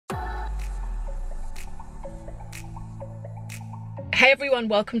Hey everyone,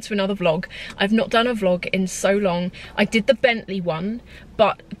 welcome to another vlog. I've not done a vlog in so long. I did the Bentley one,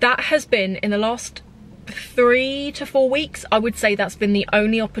 but that has been in the last 3 to 4 weeks. I would say that's been the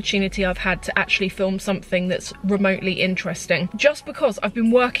only opportunity I've had to actually film something that's remotely interesting, just because I've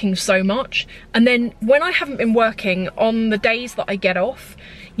been working so much. And then when I haven't been working, on the days that I get off,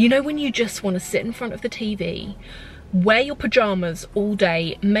 you know, when you just want to sit in front of the TV, wear your pajamas all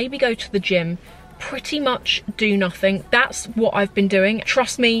day, maybe go to the gym, pretty much do nothing. That's what I've been doing.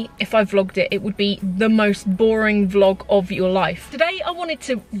 Trust me, if I vlogged it, it would be the most boring vlog of your life. Today I wanted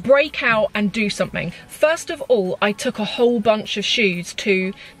to break out and do something. First of all, I took a whole bunch of shoes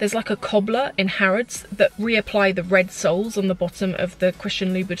to, there's like a cobbler in Harrods that reapply the red soles on the bottom of the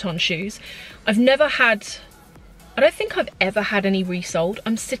Christian Louboutin shoes. I don't think I've ever had any resold.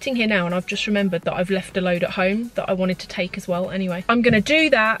 I'm sitting here now and I've just remembered that I've left a load at home that I wanted to take as well. Anyway, I'm gonna do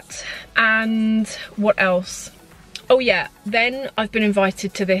that. And what else? Oh yeah, then I've been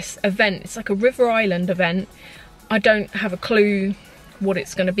invited to this event. It's like a River Island event. I don't have a clue what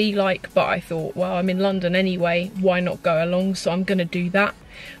it's gonna be like, but I thought, well, I'm in London anyway, why not go along? So I'm gonna do that.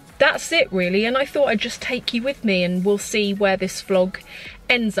 That's it really, and I thought I'd just take you with me and we'll see where this vlog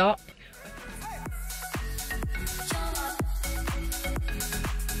ends up.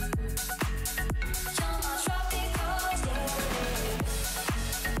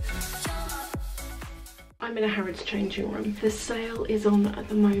 I'm in a Harrods changing room. The sale is on at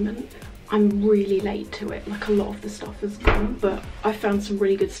the moment. I'm really late to it, like a lot of the stuff has gone, but I found some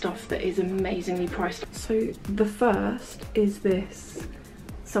really good stuff that is amazingly priced. So the first is this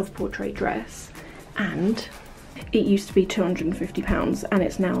self-portrait dress, and it used to be £250 and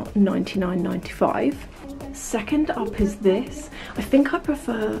it's now £99.95. Second up is this. I think I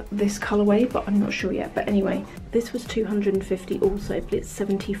prefer this colourway, but I'm not sure yet. But anyway, this was £250 also, but it's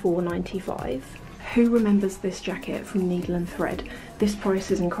 £74.95. Who remembers this jacket from Needle and Thread? This price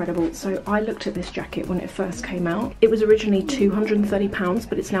is incredible. So I looked at this jacket when it first came out. It was originally £230,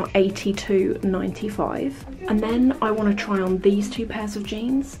 but it's now £82.95. And then I want to try on these two pairs of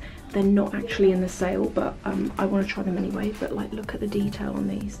jeans. They're not actually in the sale, but I want to try them anyway. But like, look at the detail on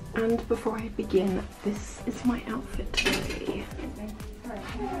these. And before I begin, this is my outfit today.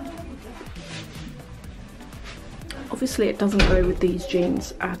 Obviously it doesn't go with these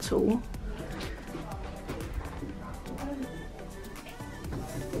jeans at all.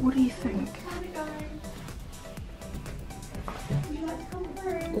 What do you think?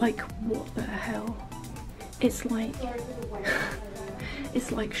 Like, what the hell? It's like,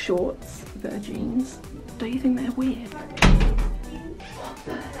 it's like shorts that are jeans. Don't you think they're weird? What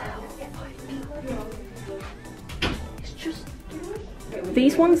the hell? It's just,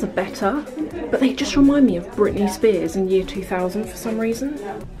 these ones are better, but they just remind me of Britney Spears in year 2000 for some reason.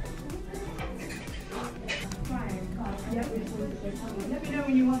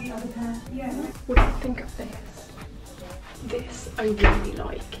 What do you think of this? This I really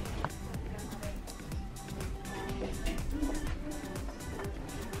like.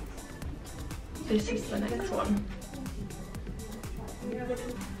 This is the next one.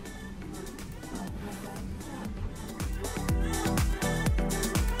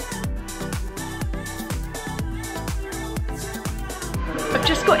 I've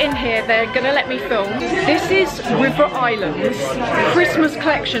just got in here, they're gonna let me film. This is River Island's Christmas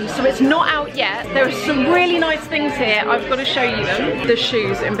collection, so it's not out yet. There are some really nice things here. I've got to show you them. The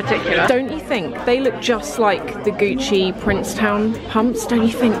shoes in particular. Don't you think they look just like the Gucci Princetown pumps? Don't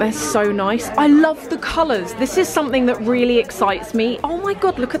you think they're so nice? I love the colours. This is something that really excites me. Oh my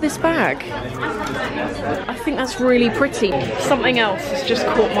god, look at this bag. I think that's really pretty. Something else has just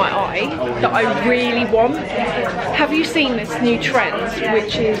caught my eye that I really want. Have you seen this new trend,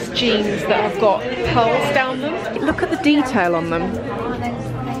 which is jeans that have got pearls down them? Look at the detail on them.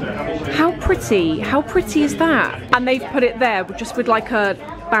 How pretty is that? And they've put it there just with like a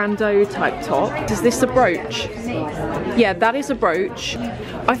bandeau type top. Is this a brooch? Yeah, that is a brooch.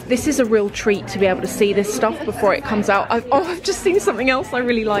 This is a real treat to be able to see this stuff before it comes out. I've just seen something else I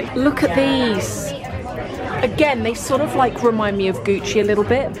really like. Look at these. Again, they sort of like remind me of Gucci a little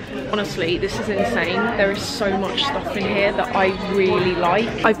bit. Honestly, this is insane. There is so much stuff in here that I really like.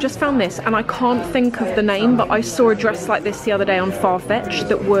 I've just found this and I can't think of the name, but I saw a dress like this the other day on Farfetch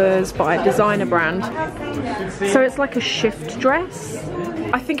that was by a designer brand. So it's like a shift dress.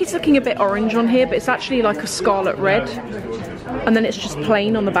 I think it's looking a bit orange on here, but it's actually like a scarlet red. And then it's just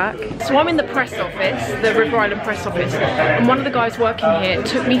plain on the back. So I'm in the press office, the River Island press office, and one of the guys working here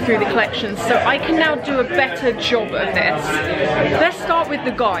took me through the collections, so I can now do a better job of this. They're start with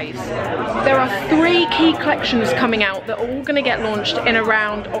the guys. There are 3 key collections coming out that are all going to get launched in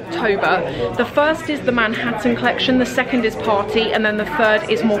around October. The first is the Manhattan collection, the second is party, and then the third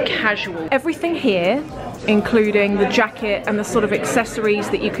is more casual. Everything here, including the jacket and the sort of accessories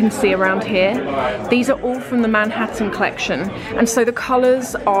that you can see around here, these are all from the Manhattan collection, and so the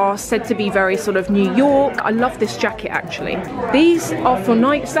colours are said to be very sort of New York. I love this jacket actually. These are for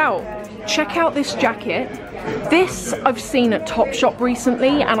nights out. Check out this jacket. This I've seen at Topshop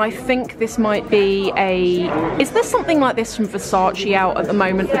recently, and I think this might be a... Is there something like this from Versace out at the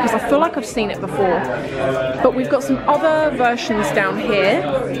moment? Because I feel like I've seen it before. But we've got some other versions down here.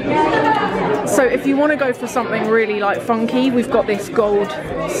 So if you want to go for something really like funky, we've got this gold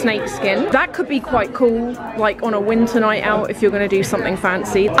snake skin. That could be quite cool, like on a winter night out if you're going to do something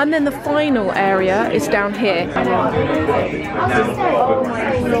fancy. And then the final area is down here.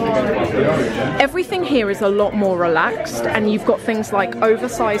 Everything here is a lot more relaxed, and you've got things like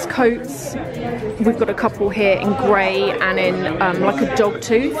oversized coats. We've got a couple here in grey and in like a dog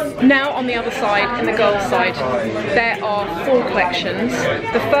tooth. Now on the other side, in the girls' side, there are 4 collections.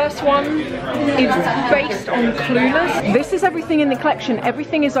 The first one is based on Clueless. This is everything in the collection.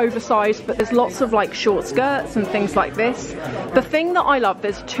 Everything is oversized, but there's lots of like short skirts and things like this. The thing that I love,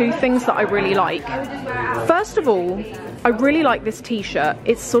 there's 2 things that I really like. First of all, I really like this t-shirt.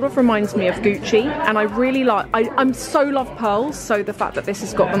 It sort of reminds me of Gucci, and I really like, I'm so love pearls, so the fact that this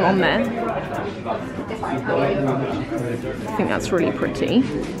has got them on there, I think that's really pretty.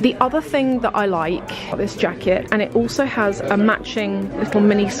 The other thing that I like, this jacket, and it also has a matching little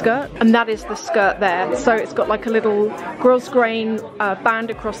mini skirt, and that is the skirt there. So it's got like a little gross grain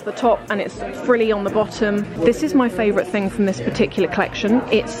band across the top, and it's frilly on the bottom. This is my favorite thing from this particular collection.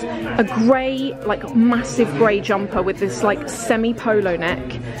 It's a grey, like massive grey jumper with this like semi-polo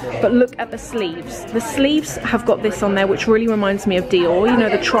neck, but look at the sleeves. The sleeves have got this on there, which really reminds me of Dior, you know,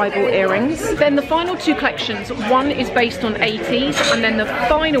 the tribal earrings. Then the final 2 collections, one is based on 80s, and then the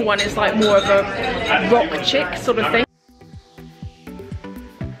final one is like more of a rock chick sort of thing.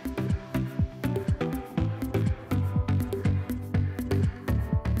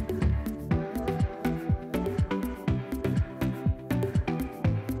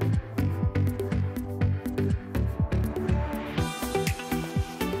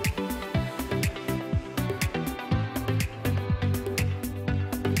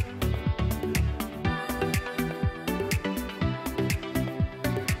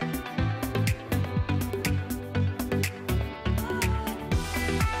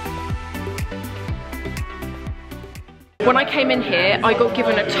 When I came in here, I got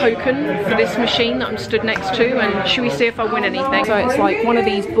given a token for this machine that I'm stood next to, and should we see if I win anything? So it's like one of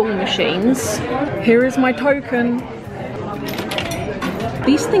these ball machines. Here is my token.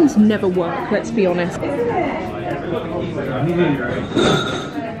 These things never work, let's be honest.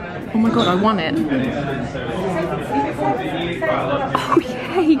 Oh my god, I won it. Oh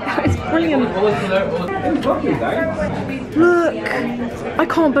yay, that is brilliant. Look, I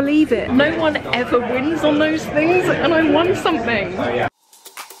can't believe it. No one ever wins on those things, and I won something.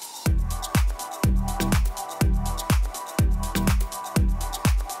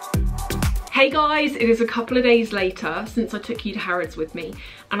 Hey guys, it is a couple of days later since I took you to Harrods with me,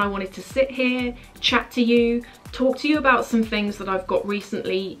 and I wanted to sit here, chat to you, talk to you about some things that I've got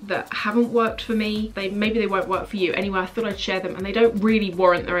recently that haven't worked for me. Maybe they won't work for you. Anyway, I thought I'd share them, and they don't really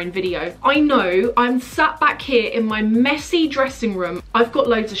warrant their own video. I know, I'm sat back here in my messy dressing room. I've got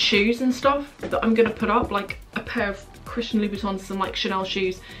loads of shoes and stuff that I'm gonna put up, like a pair of Christian Louboutins, some like Chanel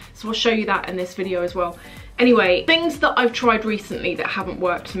shoes. So I'll show you that in this video as well. Anyway, things that I've tried recently that haven't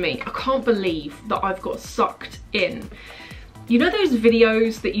worked for me. I can't believe that I've got sucked in. You know those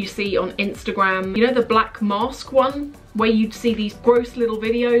videos that you see on Instagram? You know the black mask one? Where you'd see these gross little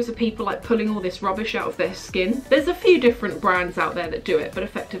videos of people like pulling all this rubbish out of their skin. There's a few different brands out there that do it, but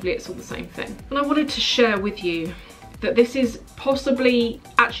effectively it's all the same thing. And I wanted to share with you that this is possibly,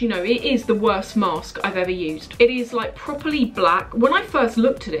 actually no, it is the worst mask I've ever used. It is like properly black. When I first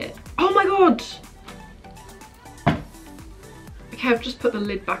looked at it, oh my god! Okay, I've just put the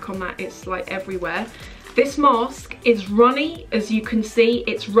lid back on that, it's like everywhere. This mask is runny, as you can see,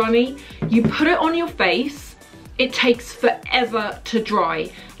 it's runny. You put it on your face, it takes forever to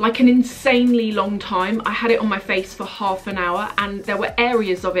dry, like an insanely long time. I had it on my face for half an hour, and there were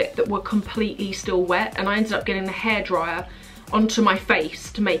areas of it that were completely still wet, and I ended up getting the hairdryer onto my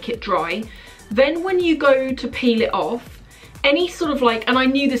face to make it dry. Then when you go to peel it off, any sort of like, and I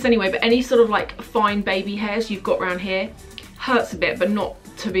knew this anyway, but any sort of like fine baby hairs you've got around here, hurts a bit, but not,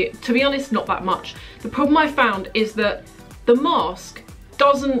 to be honest, not that much. The problem I found is that the mask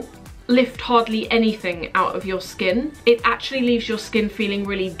doesn't lift hardly anything out of your skin. It actually leaves your skin feeling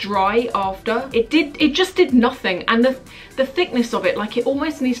really dry after. It just did nothing. And the thickness of it, like, it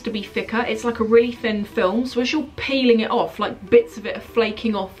almost needs to be thicker. It's like a really thin film, so as you're peeling it off, like, bits of it are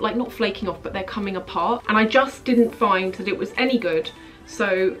flaking off, like, not flaking off, but they're coming apart. And I just didn't find that it was any good.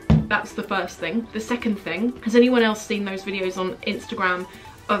 So that's the first thing. The second thing, has anyone else seen those videos on Instagram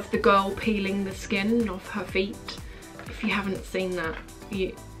of the girl peeling the skin off her feet? If you haven't seen that,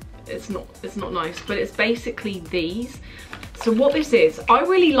 it's not nice, but it's basically these. So what this is, I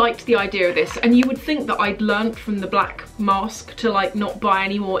really liked the idea of this, and you would think that I'd learnt from the black mask to, like, not buy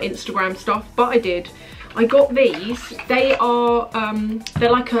any more Instagram stuff, but I did. I got these. They are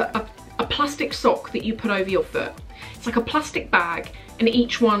they're like a plastic sock that you put over your foot. It's like a plastic bag, and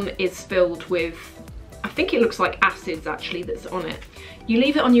each one is filled with, I think it looks like acids actually that's on it. You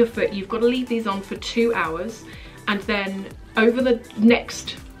leave it on your foot. You've got to leave these on for 2 hours, and then over the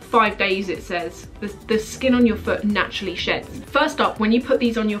next 5 days, it says, the skin on your foot naturally sheds. First up, when you put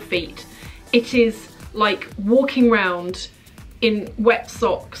these on your feet, it is like walking around in wet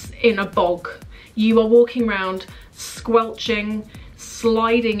socks in a bog. You are walking around squelching,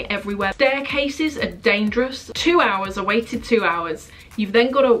 sliding everywhere. Staircases are dangerous. 2 hours, I waited 2 hours. You've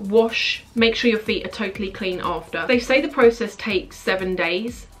then got to wash, make sure your feet are totally clean after. They say the process takes 7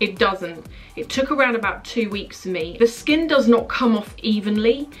 days. It doesn't. It took around about 2 weeks for me. The skin does not come off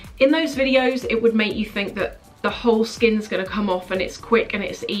evenly. In those videos, it would make you think that the whole skin's gonna come off and it's quick and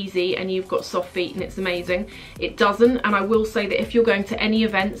it's easy and you've got soft feet and it's amazing. It doesn't, and I will say that if you're going to any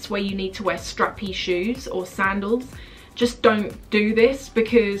events where you need to wear strappy shoes or sandals, just don't do this,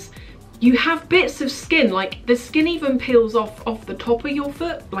 because you have bits of skin, like the skin even peels off the top of your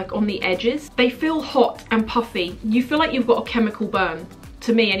foot, like on the edges. They feel hot and puffy. You feel like you've got a chemical burn.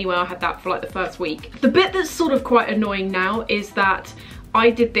 To me anyway, I had that for like the first week. The bit that's sort of quite annoying now is that I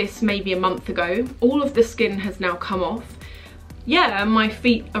did this maybe a month ago. All of the skin has now come off. Yeah, my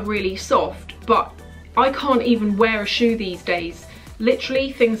feet are really soft, but I can't even wear a shoe these days.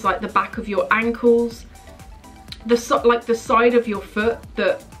 Literally things like the back of your ankles, like the side of your foot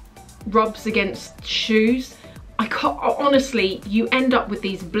that rubs against shoes. I can't, honestly, you end up with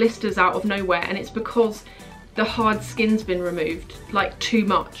these blisters out of nowhere, and it's because the hard skin's been removed, like too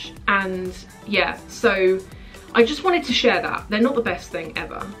much. And yeah, so I just wanted to share that. They're not the best thing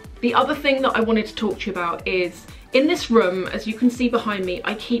ever. The other thing that I wanted to talk to you about is, in this room, as you can see behind me,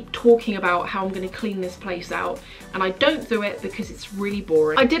 I keep talking about how I'm going to clean this place out, and I don't do it because it's really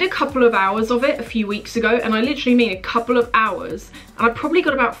boring. I did a couple of hours of it a few weeks ago, and I literally mean a couple of hours, and I probably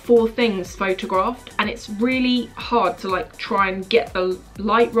got about 4 things photographed, and it's really hard to like try and get the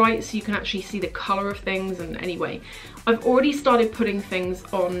light right so you can actually see the colour of things. And anyway, I've already started putting things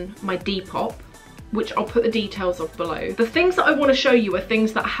on my Depop, which I'll put the details of below. The things that I want to show you are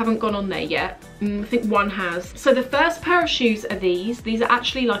things that haven't gone on there yet. I think one has. So the first pair of shoes are these. These are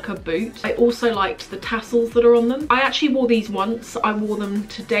actually like a boot. I also liked the tassels that are on them. I actually wore these once. I wore them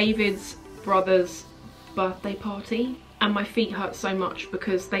to David's brother's birthday party, and my feet hurt so much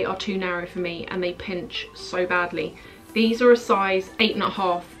because they are too narrow for me and they pinch so badly. These are a size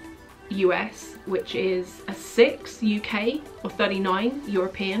 8.5 US, which is a 6 UK or 39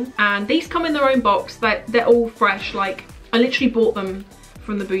 European, and these come in their own box. They're all fresh. Like, I literally bought them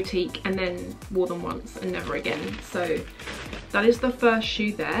from the boutique and then wore them once and never again. So that is the first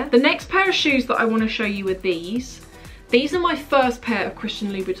shoe there. The next pair of shoes that I want to show you are these. These are my first pair of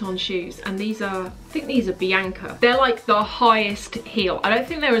Christian Louboutin shoes, and these are, I think these are Bianca. They're like the highest heel. I don't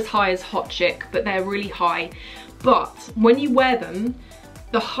think they're as high as Hot Chick, but they're really high. But when you wear them,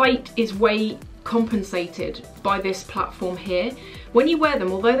 the height is way compensated by this platform here. When you wear them,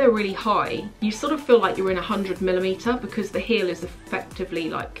 although they're really high, you sort of feel like you're in 100mm because the heel is effectively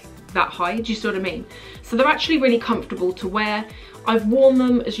like that high. Do you see what I mean? So they're actually really comfortable to wear. I've worn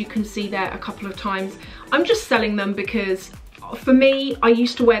them, as you can see there, a couple of times. I'm just selling them because for me, I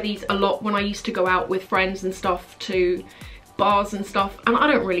used to wear these a lot when I used to go out with friends and stuff to bars and stuff, and I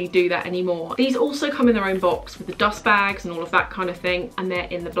don't really do that anymore. These also come in their own box with the dust bags and all of that kind of thing, and they're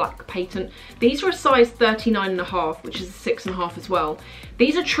in the black patent. These are a size 39.5, which is a 6.5 as well.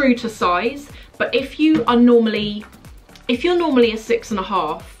 These are true to size, but if you're normally a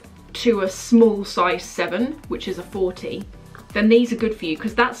 6.5 to a small size 7, which is a 40, then these are good for you,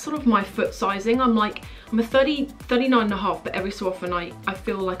 because that's sort of my foot sizing. I'm a 39.5, but every so often I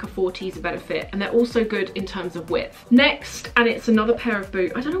feel like a 40 is a better fit, and they're also good in terms of width. Next, and it's another pair of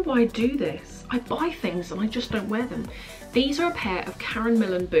boot. I don't know why I do this. I buy things and I just don't wear them. These are a pair of Karen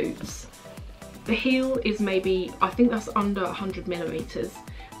Millen boots. The heel is maybe, I think that's under 100mm.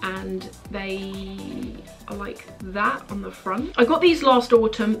 and they are like that on the front. I got these last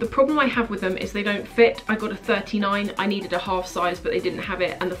autumn. The problem I have with them is they don't fit. I got a 39, I needed a half size, but they didn't have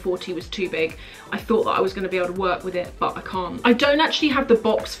it, and the 40 was too big. I thought that I was gonna be able to work with it, but I can't. I don't actually have the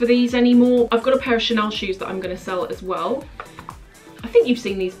box for these anymore. I've got a pair of Chanel shoes that I'm gonna sell as well. I think you've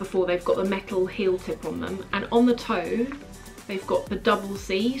seen these before. They've got the metal heel tip on them, and on the toe, they've got the double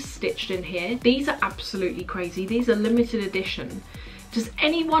C stitched in here. These are absolutely crazy. These are limited edition. Does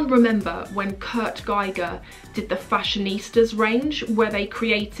anyone remember when Kurt Geiger did the Fashionistas range, where they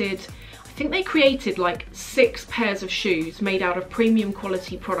created, I think they created like 6 pairs of shoes made out of premium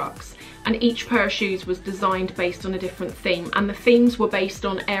quality products, and each pair of shoes was designed based on a different theme, and the themes were based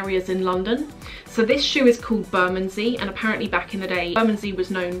on areas in London. So this shoe is called Bermondsey, and apparently back in the day, Bermondsey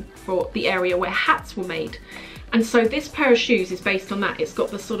was known for the area where hats were made. And so this pair of shoes is based on that. It's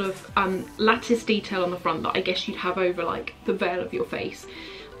got the sort of lattice detail on the front that I guess you'd have over like the veil of your face.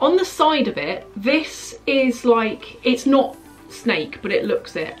 On the side of it, this is like, it's not snake, but it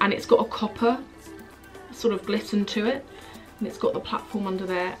looks it, and it's got a copper sort of glisten to it, and it's got the platform under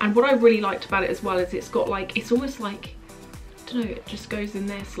there. And what I really liked about it as well is it's got like, it's almost like, I don't know, it just goes in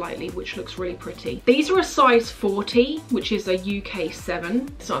there slightly, which looks really pretty. These are a size 40, which is a UK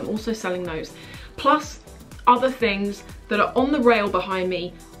 7, so I'm also selling those. Plus other things that are on the rail behind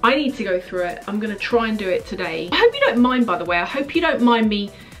me. I need to go through it. I'm gonna try and do it today. I hope you don't mind, by the way. I hope you don't mind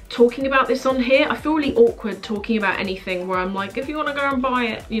me talking about this on here. I feel really awkward talking about anything where I'm like, if you want to go and buy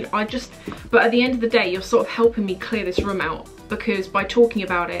it, you know, but at the end of the day, you're sort of helping me clear this room out, because by talking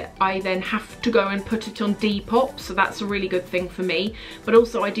about it, I then have to go and put it on Depop, so that's a really good thing for me. But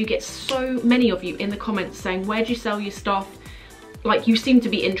also I do get so many of you in the comments saying, where do you sell your stuff? Like, you seem to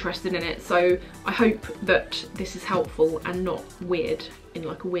be interested in it, so I hope that this is helpful and not weird in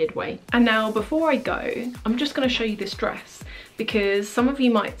like a weird way. And now before I go, I'm just going to show you this dress, because some of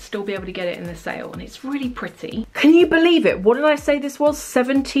you might still be able to get it in the sale, and it's really pretty. Can you believe it? What did I say this was?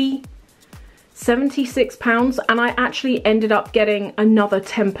 76 pounds, and I actually ended up getting another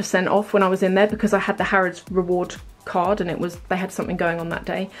 10% off when I was in there, because I had the Harrods reward card, and they had something going on that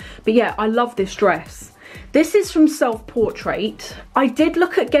day. But yeah, I love this dress. This is from Self Portrait. I did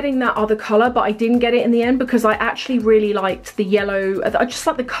look at getting that other colour, but I didn't get it in the end because I actually really liked the yellow. I just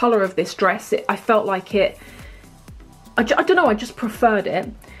like the colour of this dress. I felt like it, I don't know, I just preferred it.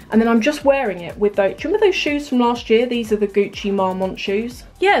 And then I'm just wearing it with those, do you remember those shoes from last year? These are the Gucci Marmont shoes.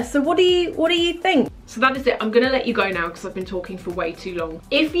 Yeah, so what do you think? So that is it. I'm gonna let you go now because I've been talking for way too long.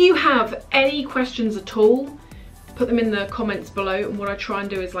 If you have any questions at all, put them in the comments below, and what I try and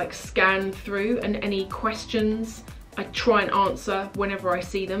do is like scan through, and any questions I try and answer whenever I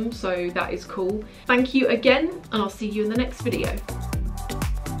see them, so that is cool. Thank you again, and I'll see you in the next video.